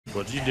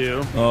What'd you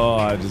do? Oh,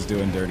 I'm just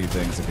doing dirty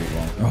things to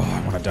people. Oh,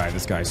 I want to die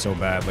this guy so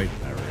badly.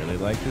 I really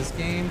like this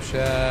game,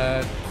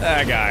 chat.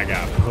 That guy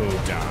got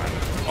pooped on.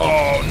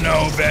 Oh,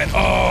 no, Ben.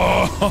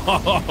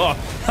 Oh!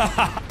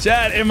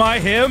 Chat, am I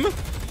him?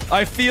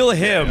 I feel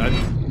him.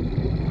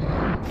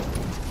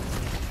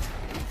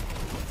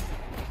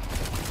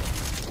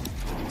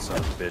 Son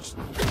of a bitch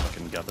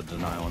fucking got the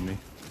denial on me.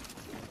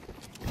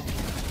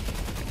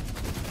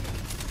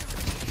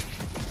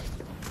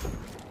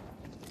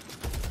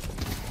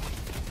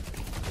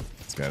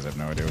 These guys have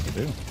no idea what to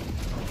do.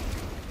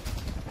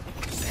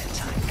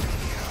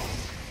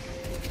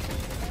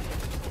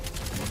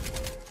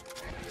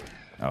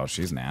 Oh,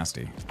 she's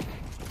nasty.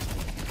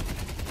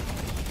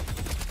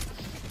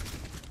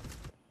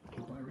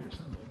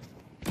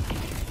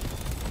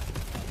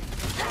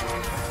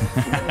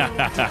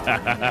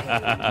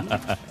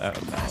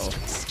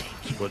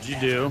 What'd you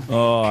do?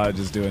 Oh, I'm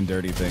just doing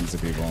dirty things to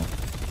people.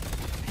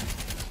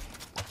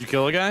 You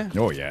kill a guy?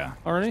 Oh, yeah.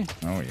 Already?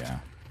 Oh, yeah.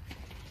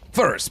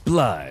 First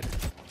blood.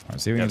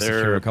 Let's see if we can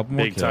secure a couple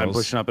more big kills. time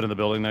pushing up into the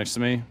building next to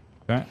me.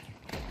 Okay.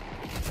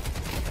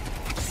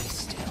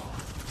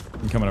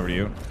 I'm coming over to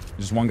you.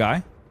 Just one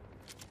guy?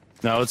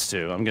 No, it's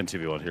two. I'm getting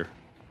 2v1 here.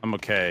 I'm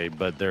okay,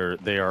 but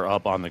they are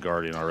up on the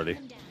Guardian already.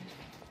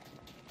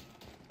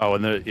 Oh,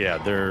 and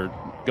they're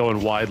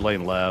going wide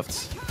lane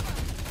left.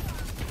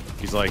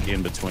 He's like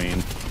in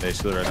between,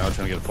 basically right now,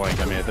 trying to get a flank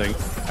on me, I think.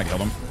 I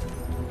killed him.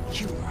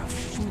 You are a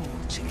fool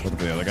to Look at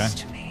the other guy.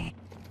 to me.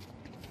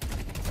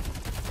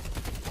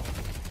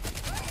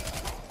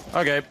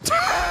 Okay.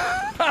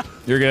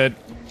 You're good.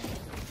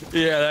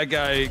 Yeah, that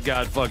guy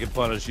got fucking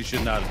punished. He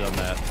should not have done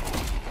that.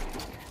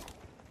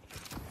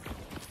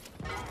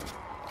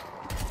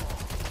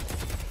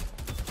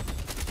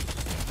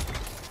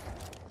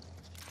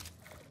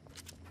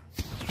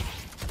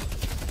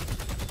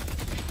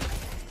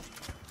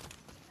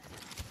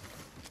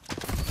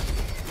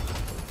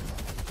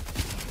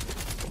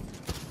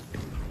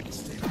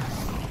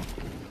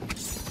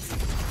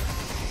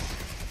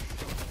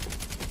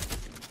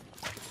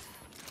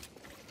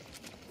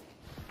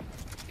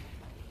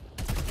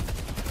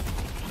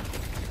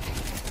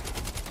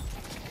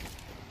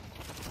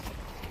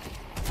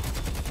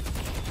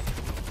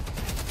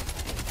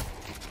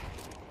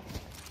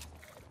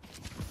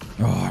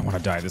 Oh, I want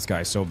to die this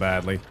guy so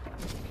badly.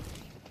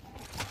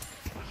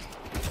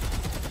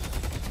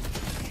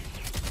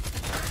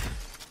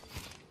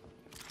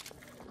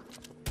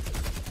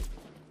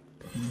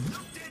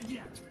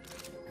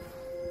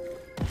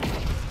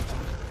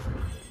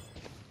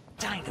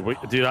 Wait,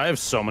 dude, I have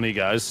so many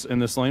guys in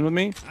this lane with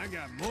me.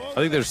 I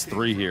think there's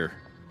 3 here.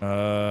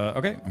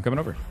 Okay, I'm coming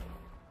over.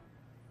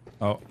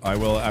 Oh, I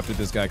will after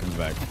this guy comes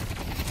back.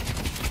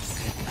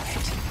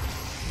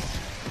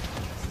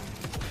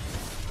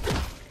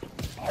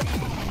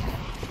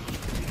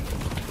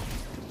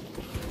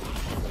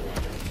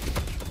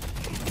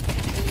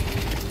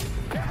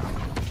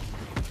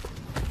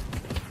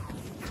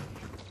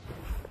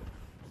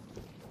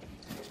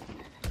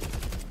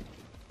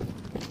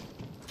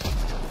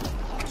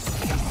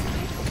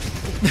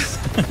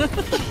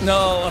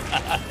 No,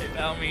 they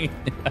found me.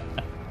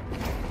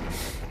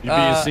 You be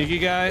a sneaky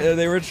guy? Yeah,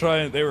 they were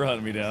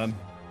hunting me down.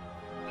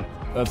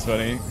 That's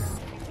funny.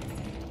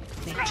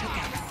 They took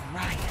out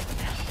Ryan.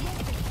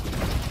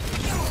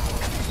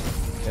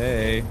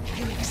 Hey.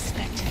 You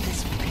expected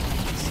this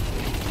release.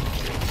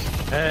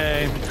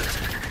 Hey.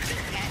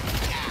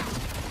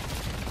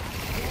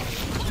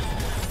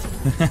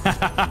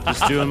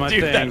 Just doing my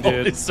Dude, thing, that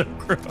dude. is so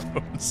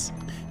gross.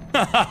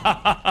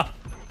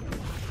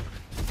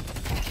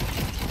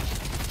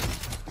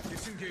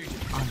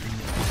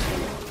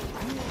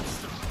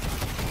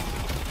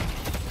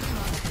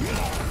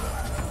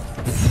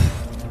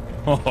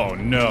 Oh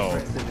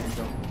no.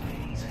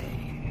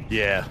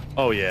 Yeah.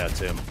 Oh yeah,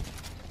 Tim.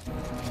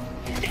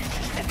 This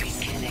is the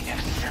beginning of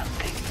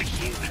something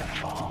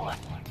beautiful.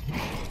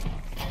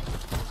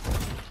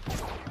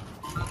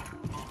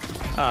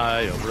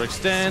 I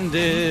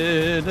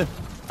overextended.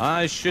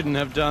 I shouldn't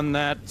have done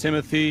that,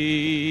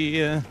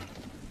 Timothy.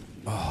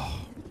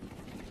 Oh.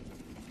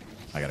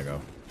 I gotta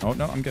go. Oh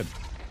no, I'm good.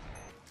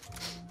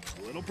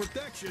 A little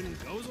protection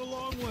goes a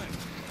long way.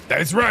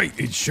 That's right,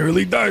 it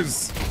surely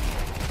does.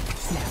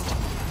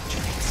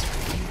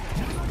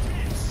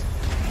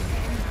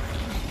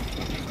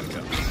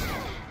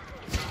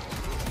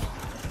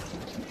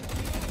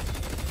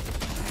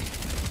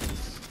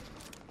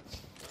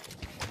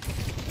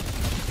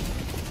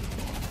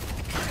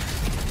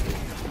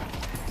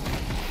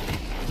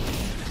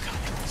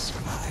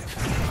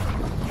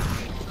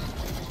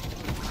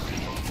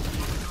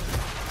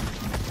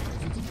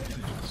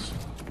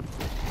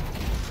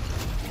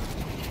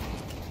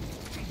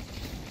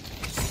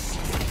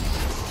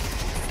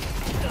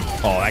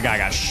 Oh, that guy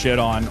got shit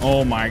on.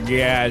 Oh my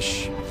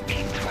gosh.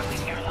 Keep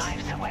throwing your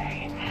lives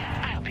away.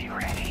 I'll be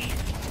ready.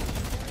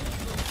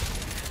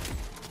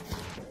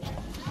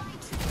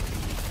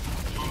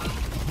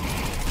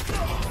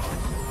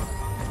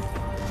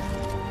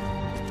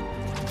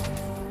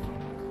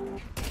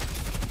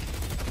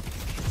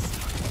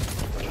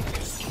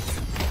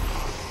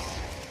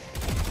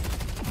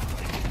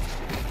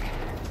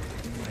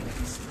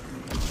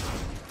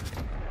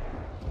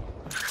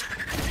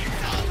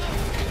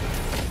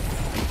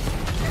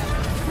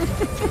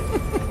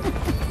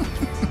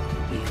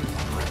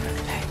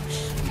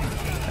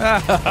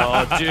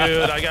 Oh,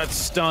 dude, I got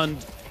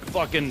stunned.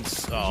 Fucking.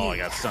 Oh, I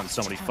got stunned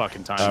so many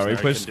fucking times. All right,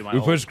 there. we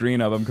pushed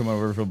green up. I'm coming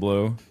over for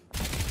blue.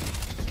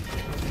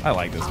 I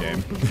like this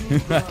game.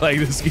 I like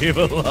this game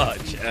a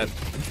lot, chat.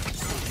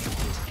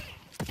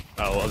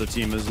 Oh, other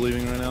team is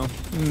leaving right now.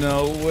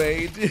 No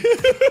way, dude.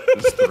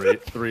 There's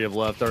three have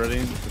left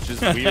already, which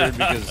is weird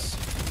because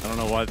I don't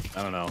know what.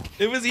 I don't know.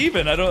 It was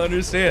even. I don't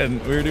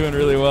understand. We were doing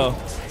really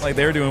well. Like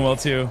they were doing well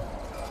too.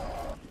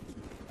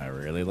 I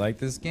really like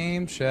this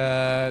game,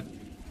 chat.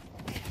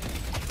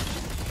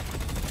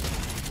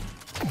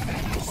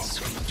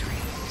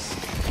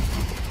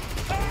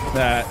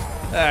 That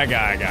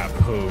guy got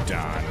pooped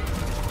on.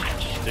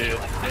 Dude,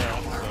 yeah,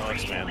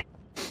 sucks, man.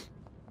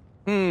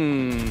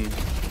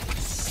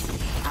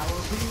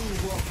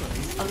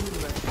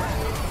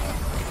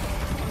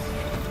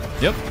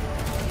 Yep.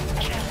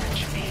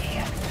 Challenge me,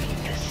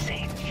 the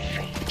same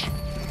fate.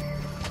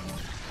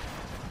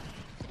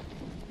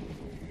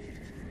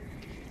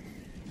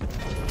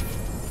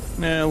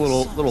 Nah, a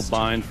little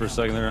bind for a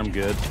second there. I'm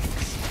good.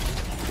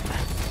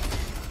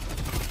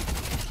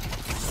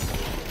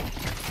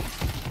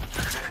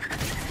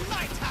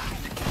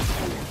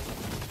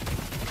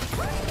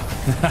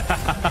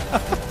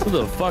 Who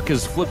the fuck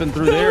is flipping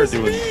through there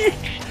doing?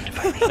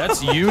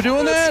 That's you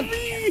doing that?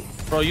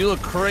 Bro, you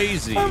look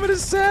crazy. I'm an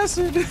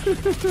assassin.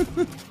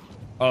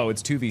 Oh,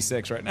 it's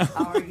 2v6 right now.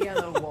 Our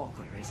yellow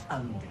walker is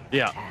under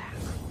Yeah.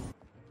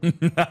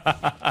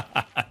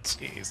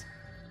 Jeez.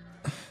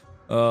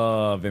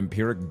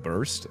 Vampiric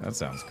Burst? That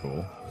sounds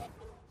cool.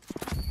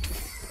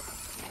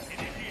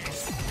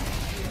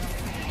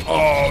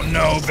 Oh,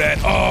 no, Ben.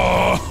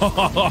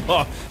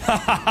 Oh!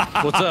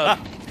 What's up?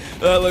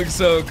 That looks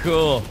so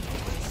cool.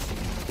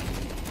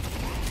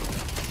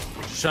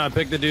 Just trying to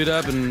pick the dude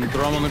up and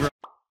throw him on the ground.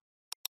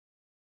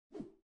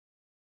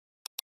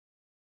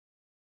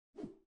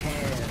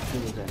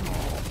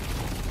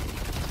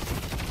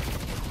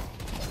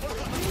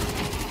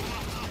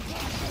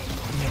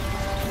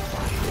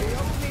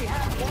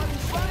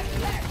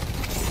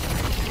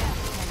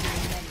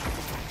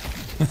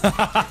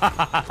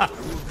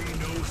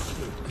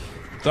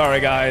 Sorry,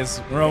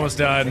 guys. We're almost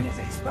done.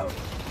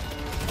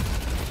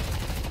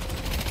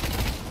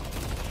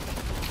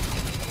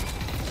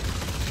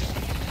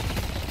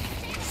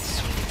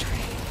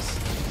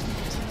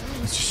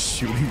 Just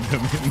shooting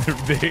them in their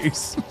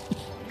base.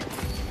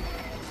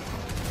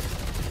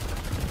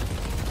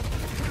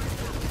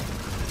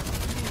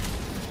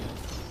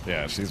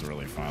 Yeah, she's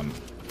really fun.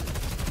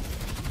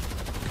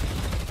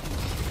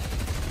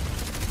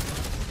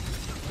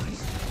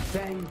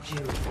 Thank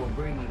you for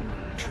bringing me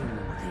to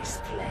this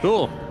place.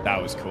 Cool.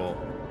 That was cool.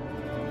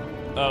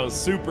 That was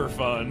super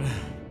fun.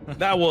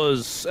 That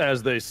was,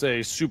 as they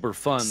say, super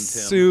fun, Tim.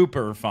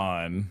 Super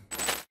fun.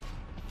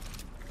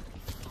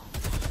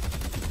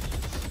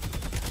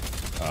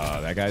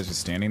 That guy's just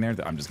standing there.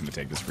 I'm just gonna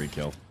take this free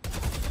kill.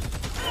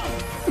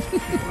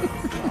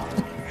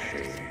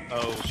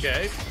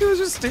 Okay. He was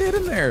just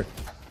standing there.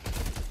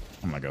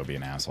 I'm gonna go be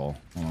an asshole.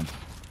 Hold on.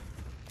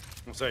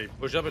 I'm sorry,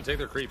 push up and take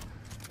their creep.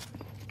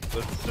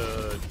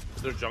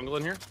 Is there jungle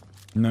in here?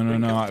 No, no,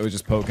 no. I was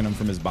just poking him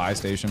from his buy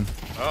station.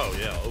 Oh,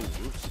 yeah. Oh,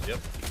 oops. Yep.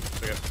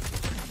 Okay.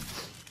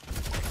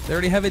 They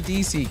already have a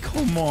DC.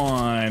 Come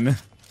on.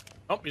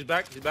 Oh, he's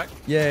back. He's back.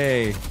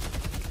 Yay.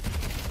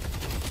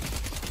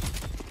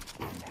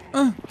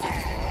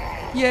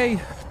 Yay.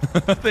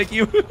 Thank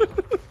you.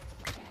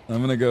 I'm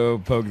gonna go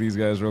poke these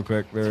guys real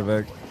quick. Very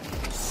back.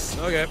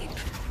 Okay.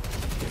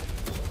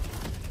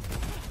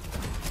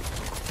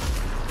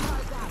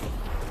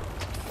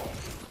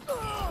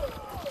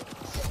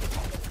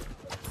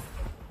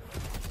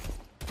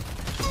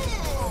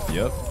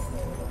 Yep.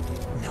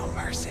 No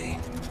mercy.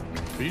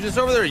 Are you just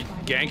over there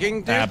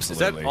ganking, dude?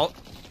 Absolutely. Is that all?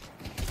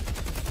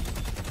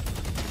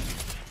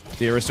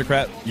 The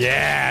aristocrat?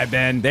 Yeah,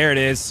 Ben. There it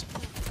is.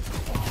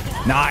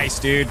 Nice,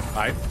 dude.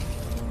 Alright.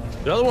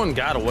 The other one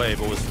got away,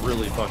 but was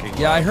really fucking.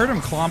 Yeah, I heard him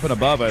clomping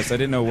above us. I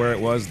didn't know where it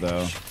was,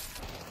 though.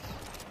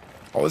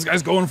 Oh, this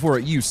guy's going for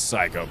it. You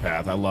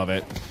psychopath. I love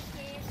it.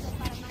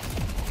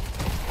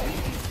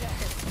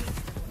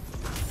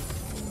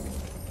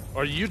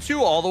 Are you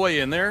two all the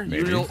way in there?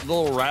 Maybe. You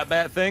little rat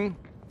bat thing?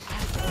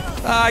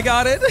 I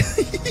got it.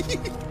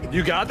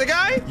 You got the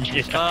guy?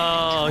 Yeah.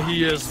 Oh,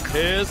 he is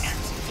pissed.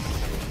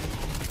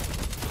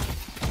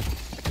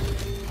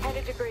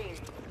 Headed to green.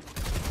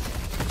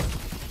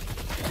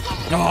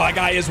 Oh, that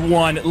guy is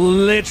one.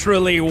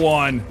 Literally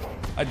one.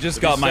 I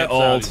just got my steps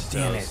out, ult. he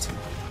Damn does. it.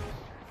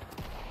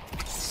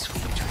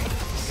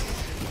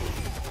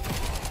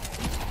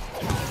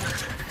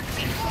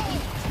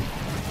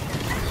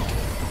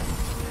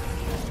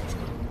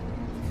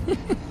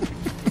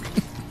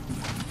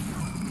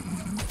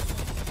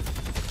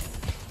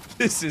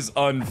 This is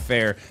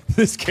unfair.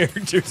 This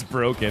character's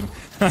broken.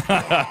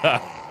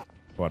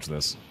 Watch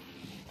this.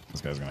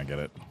 This guy's gonna get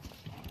it.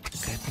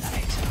 Good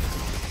night.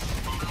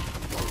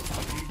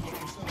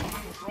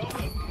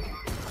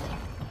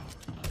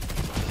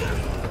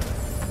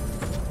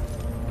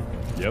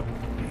 Yep.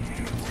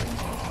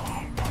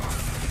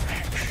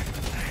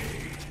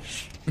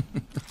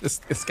 This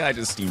guy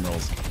just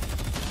steamrolls.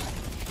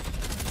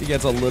 He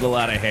gets a little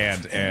out of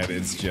hand, and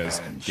it's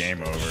just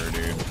game over,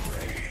 dude.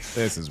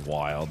 This is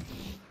wild.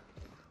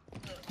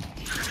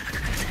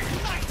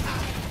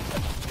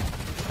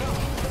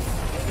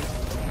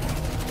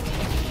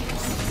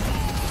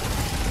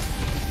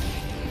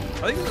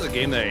 I think this is a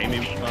game that Amy,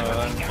 like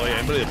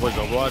anybody that plays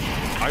Overwatch,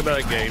 I bet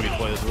I get Amy to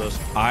play this with us.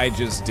 I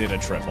just did a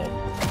triple.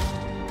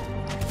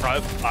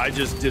 I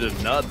just did a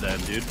nut then,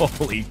 dude.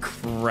 Holy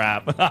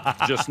crap.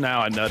 Just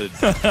now I nutted.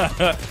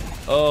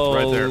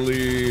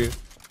 Holy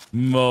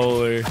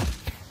moly.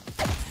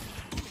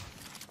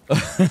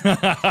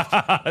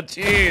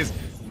 Jeez.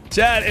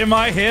 Chad, am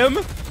I him?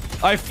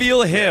 I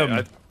feel him.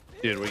 Yeah,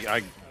 dude,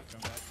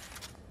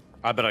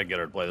 I bet I get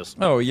her to play this.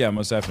 Oh yeah,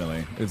 most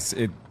definitely.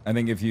 I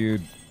think if you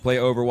play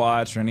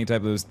Overwatch or any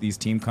type of these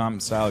team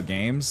comp style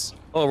games,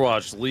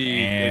 Overwatch, League,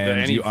 and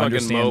any you fucking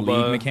understand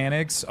MOBA. league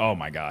mechanics, oh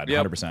my god,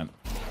 Yep. 100%.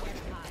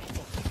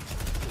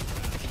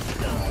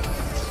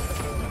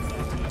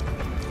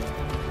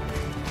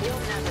 You'll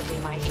never be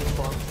my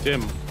equal.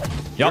 Tim,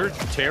 Yep. you're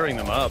tearing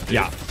them up, dude.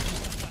 Yeah.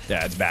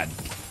 Yeah, it's bad.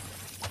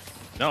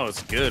 No,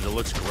 it's good. It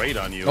looks great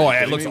on you. Oh, Are you it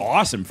kidding looks me?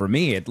 awesome for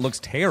me. It looks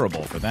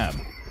terrible for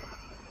them.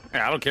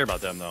 Yeah, I don't care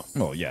about them though.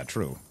 Oh yeah,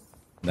 true.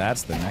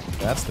 That's the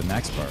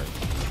next part.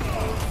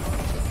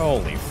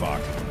 Holy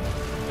fuck.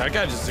 That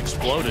guy just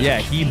exploded. Yeah,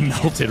 he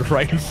melted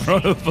right in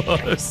front of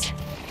us.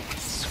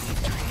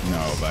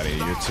 No, buddy,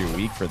 you're too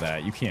weak for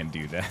that. You can't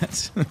do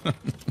that.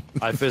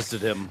 I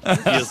fisted him.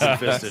 He is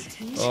fisted.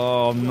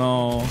 Oh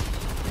no.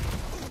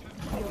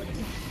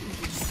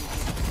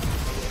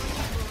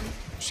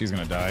 She's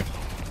gonna die.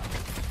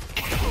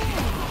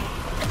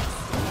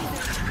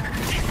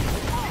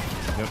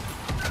 Yep.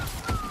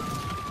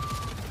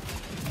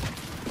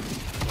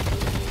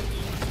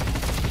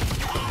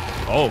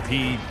 Oh,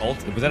 he ult.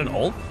 Was that an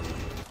ult?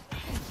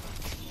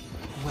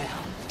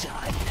 Well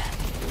done.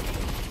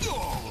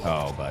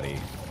 Oh, buddy.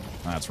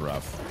 That's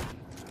rough.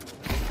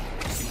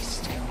 Be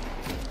still.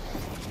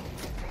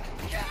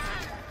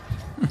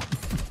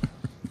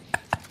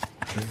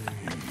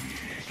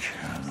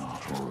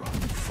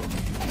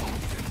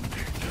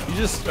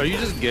 Are you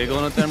just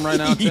giggling at them right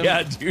now, Tim?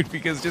 Yeah, dude,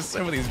 because just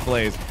some of these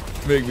plays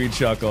make me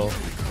chuckle.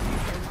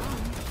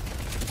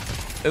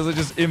 Is it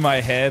just in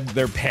my head,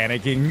 they're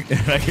panicking,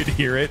 and I could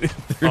hear it.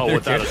 Oh,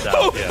 without a doubt,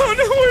 Oh, yeah. oh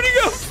no, where'd he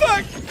go?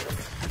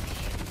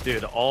 Fuck!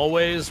 Dude,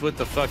 always with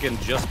the fucking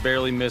just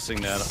barely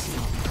missing that.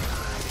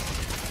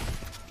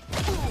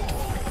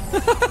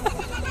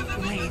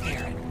 Lay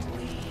there and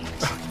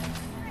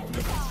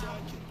bleed.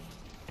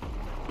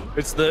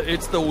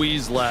 It's the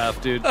wheeze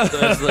laugh, dude. That's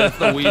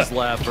the wheeze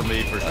laugh for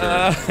me for sure.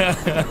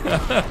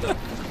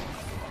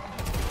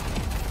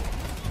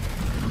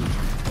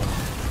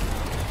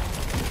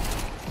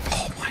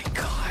 Oh my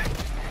god.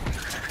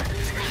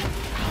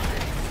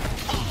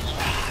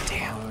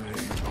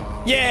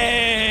 Damn.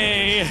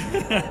 Yay!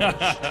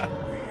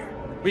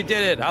 We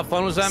did it. How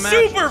fun was that match?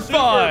 Super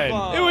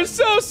fun! It was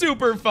so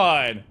super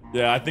fun!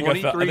 Yeah, I think I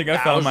found my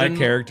 23,000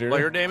 character.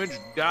 Player damage?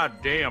 God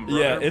damn, bro.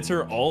 Yeah, it's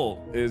her ult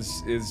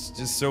is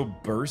just so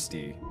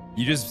bursty.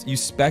 You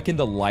spec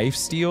into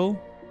lifesteal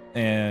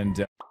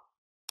and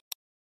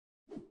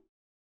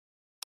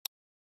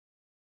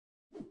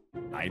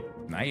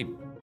night